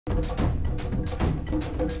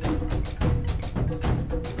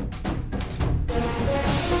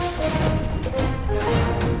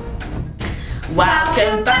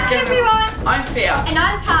Welcome back everyone! I'm Fia. And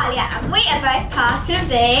I'm Talia, and we are both part of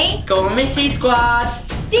the Gormiti squad.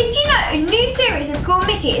 Did you know a new series of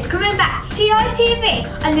Gormiti is coming back to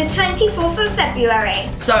CiTV on the 24th of February?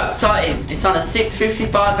 So exciting! It's on at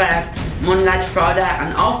 6:55 AM, Monday to Friday,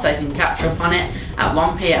 and also you can catch up on it at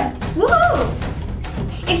 1 PM. Woohoo!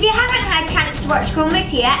 If you haven't had a chance to watch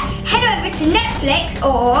Gormiti yet, head over to Netflix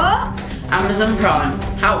or Amazon Prime.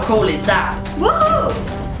 How cool is that? woohoo!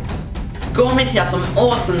 Gormiti has some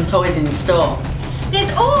awesome toys in store.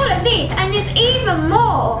 There's all of this and there's even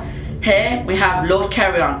more. Here we have Lord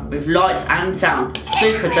Carry-On with lights and sound,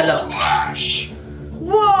 super deluxe.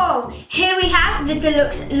 Whoa! Here we have the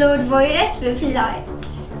deluxe Lord Voidus with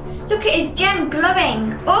lights. Look at his gem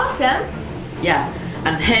glowing. Awesome! Yeah,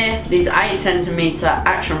 and here these 8cm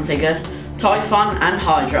action figures, Typhon and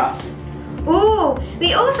Hydros. Ooh,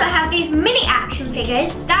 we also have these mini action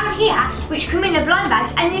figures down here which come in the blind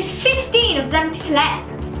bags, and there's 15 of them to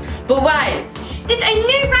collect. But wait! There's a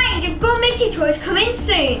new range of Gormiti toys coming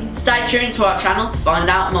soon. Stay tuned to our channel to find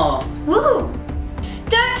out more. Woohoo!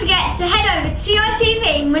 Don't forget to head over to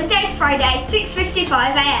CiTV Monday to Friday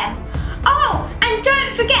 6:55 AM. Oh, and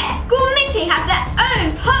don't forget, Gormiti have their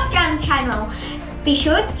own Pop Jam channel. Be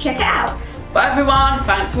sure to check it out. Bye everyone,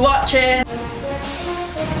 thanks for watching.